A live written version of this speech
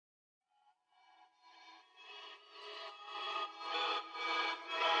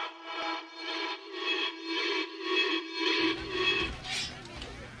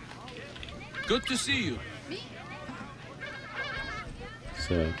Good to see you.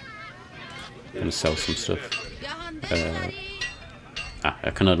 So, I'm gonna sell some stuff.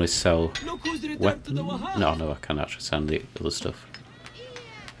 I can only sell weapons. No, I can actually sell the other stuff.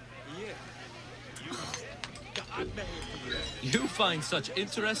 You find such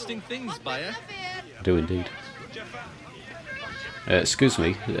interesting things, buyer. I do indeed. Excuse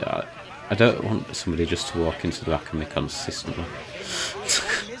me, I don't want somebody just to walk into the back of me consistently.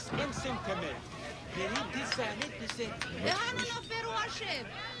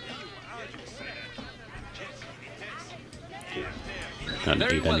 Don't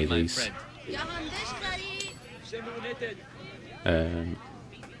need any of these.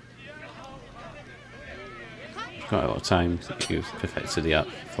 Quite a lot of time you've perfected the art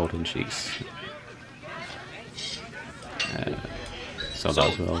folding sheets. So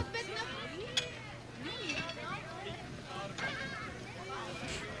that as well.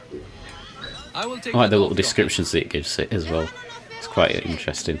 I will take I like the little descriptions that it gives it as well. It's quite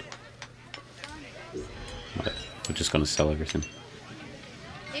interesting. Right, we're just going to sell everything.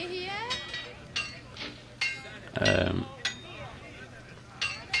 Get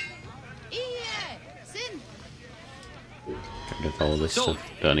rid of all this stuff.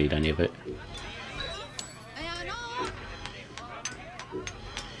 Don't need any of it.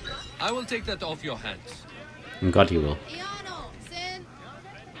 I will take that off your hands. I'm glad you will.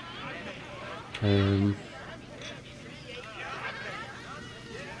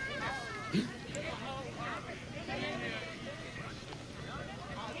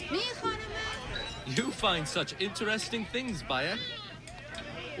 You find such interesting things, buyer.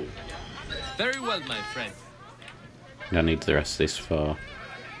 Very well, my friend. I need the rest of this for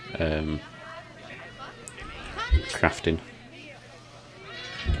crafting.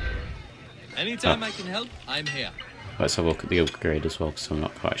 Anytime I can help, I'm here. Let's have a look at the upgrade as well, because I'm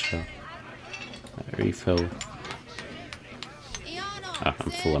not quite sure. Refill. I'm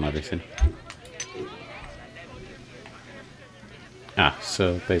full on everything.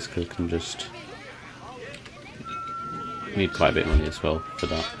 So basically I can just... need quite a bit of money as well for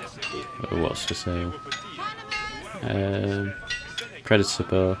that. What's for sale? Predator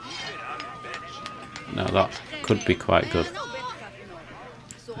bow. No, that could be quite good.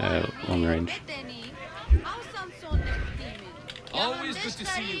 Long range. Always good to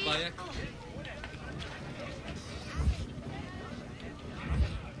see you, buyer.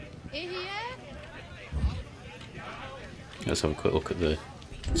 Let's have a quick look at the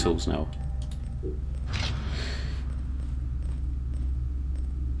tools now.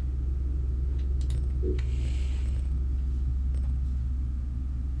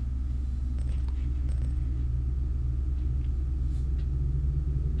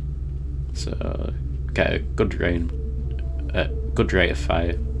 So get a good rate of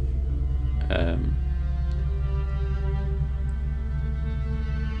fire.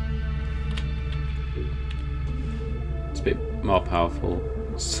 It's a bit more powerful,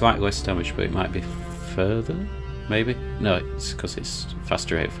 slightly less damage, but it might be further. Maybe no, it's because it's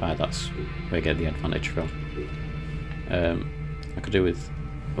faster rate of fire. That's where I get the advantage from. I could do with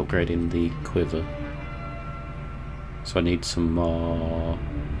upgrading the quiver. So I need some more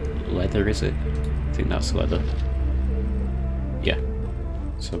leather, is it? I think that's leather. Yeah.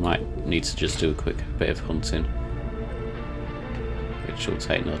 So I might need to just do a quick bit of hunting, which will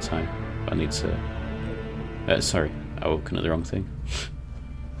take no time. But I need to... sorry, I was looking at the wrong thing.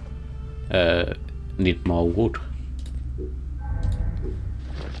 Need more wood.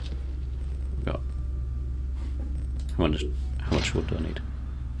 Got... How much wood do I need?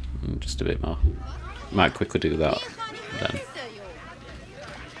 Just a bit more. Might quickly do that then.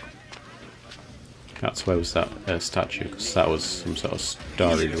 That's where was that statue, because that was some sort of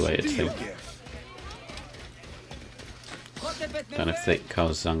story related thing. Don't know if they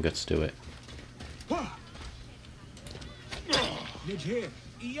caused Zanga to do it.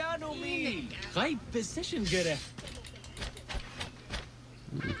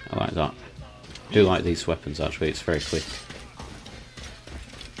 I like that. I do like these weapons actually, it's very quick.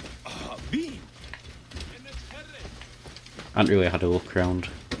 I haven't really had a look around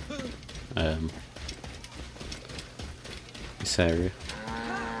this area.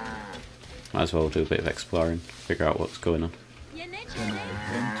 Might as well do a bit of exploring, figure out what's going on.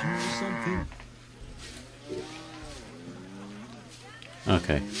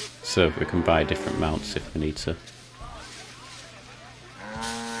 Okay, so we can buy different mounts if we need to.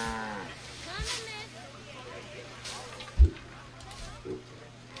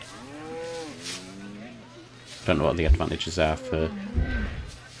 Don't know what the advantages are for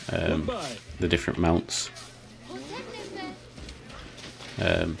the different mounts.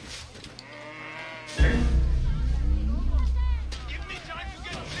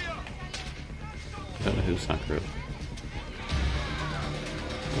 Don't know who's that group.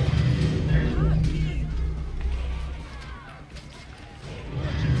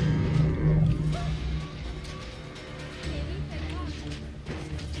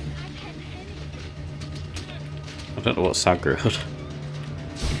 I don't know what Sagrud.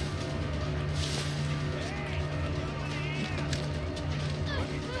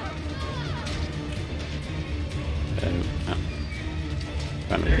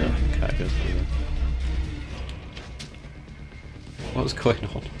 What's going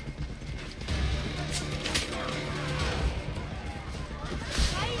on?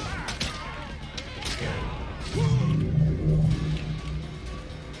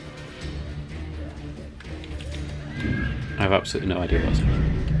 I have absolutely no idea what's going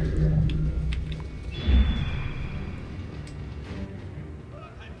on.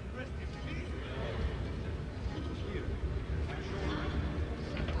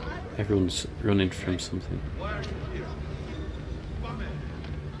 Everyone's running from something.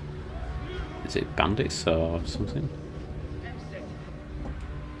 Is it bandits or something?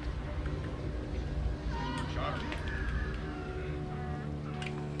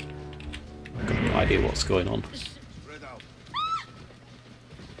 I've got no idea what's going on.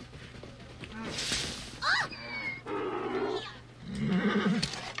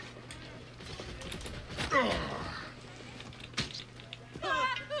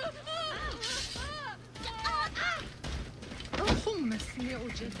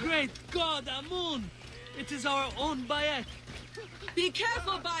 Great God, Amun! It is our own Bayek. Be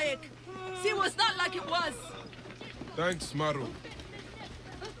careful, Bayek. See what's not like it was. Thanks, Maru.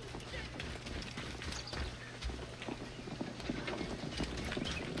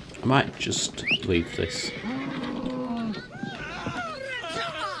 I might just leave this.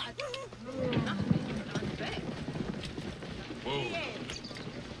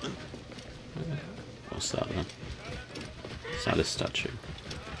 What's that then? Is that a statue?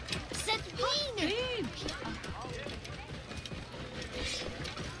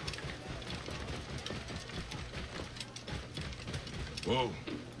 Whoa.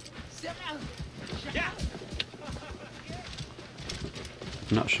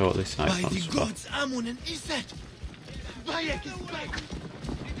 I'm not sure what this By icon's the for. gods, Amun and Iset! Bayek is back!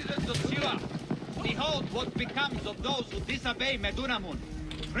 Citizens of Shira, behold what becomes of those who disobey Medunamun,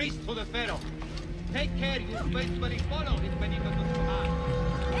 priest to the Pharaoh. Take care you faithfully follow his beneficent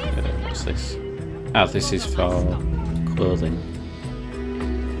command. What's this? Ah, this is for clothing.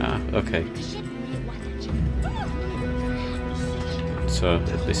 Ah, okay. So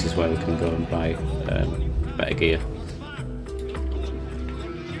this is where we can go and buy better gear.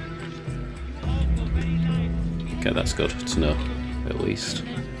 Okay, that's good to know, at least. It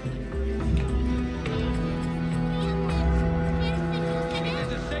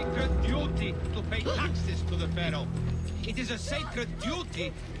is a sacred duty to pay taxes to the Pharaoh. It is a sacred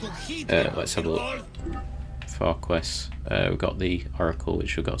duty to heed him Let's have a in look. all. For quests, we've got the Oracle,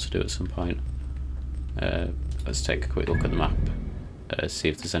 which we've got to do at some point. Let's take a quick look at the map. See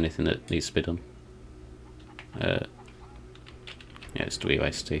if there's anything that needs to be done. Yeah, it's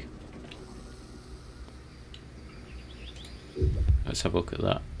WST. Let's have a look at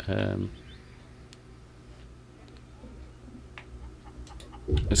that.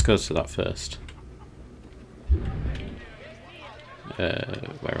 Let's go to that first.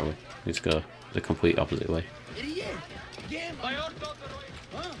 Where are we? Let's go the complete opposite way.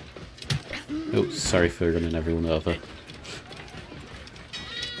 Oh, sorry for running everyone over.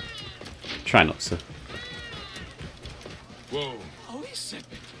 Try not to. Whoa. Oh, Iset!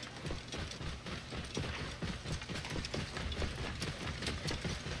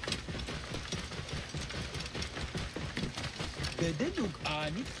 بدنك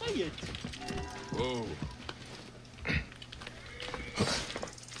آني خيط. Whoa.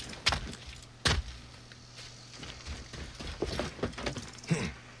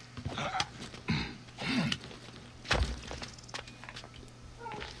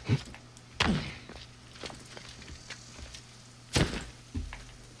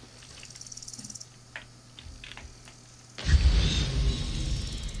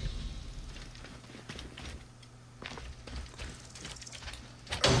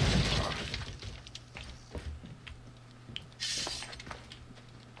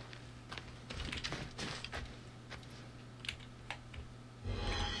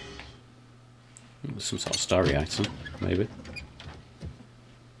 Some sort of story item, maybe.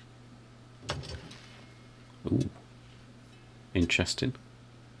 Ooh. Interesting.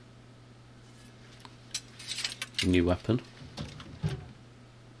 New weapon.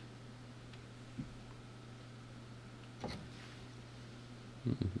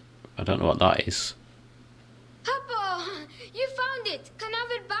 I don't know what that is. You found it! Can I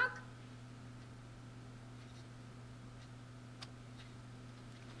have it back?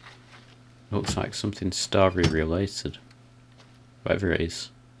 Looks like something Starry related. Whatever it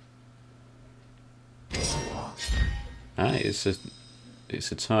is. Ah, it's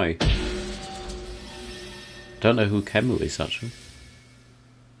a tie. Don't know who Kemu is actually.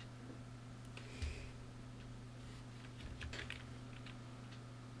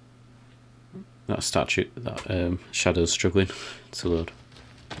 That statue, that Shadow's struggling to load.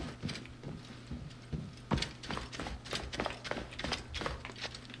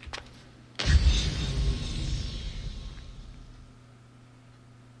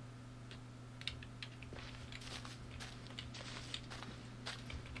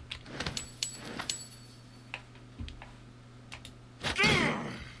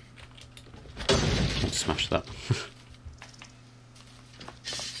 Smash that.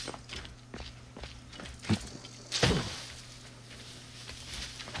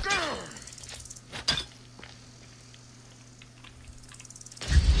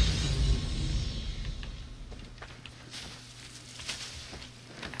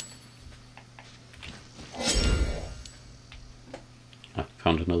 I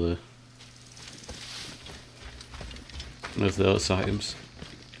found another of those items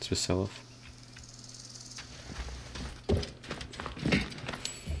to sell off.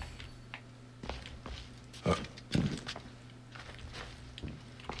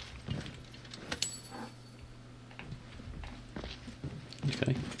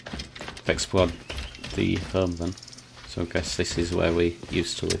 Okay, I've explored the home then, so I guess this is where we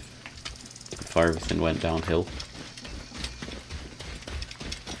used to live before everything went downhill.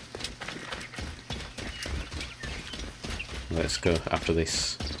 Let's go after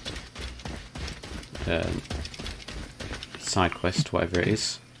this side quest, whatever it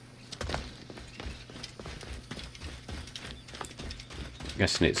is. I'm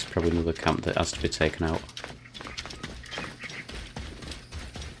guessing it's probably another camp that has to be taken out.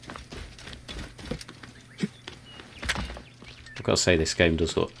 I've got to say, this game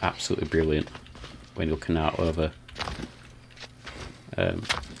does look absolutely brilliant when you're looking out over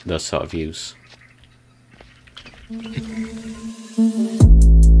those sort of views.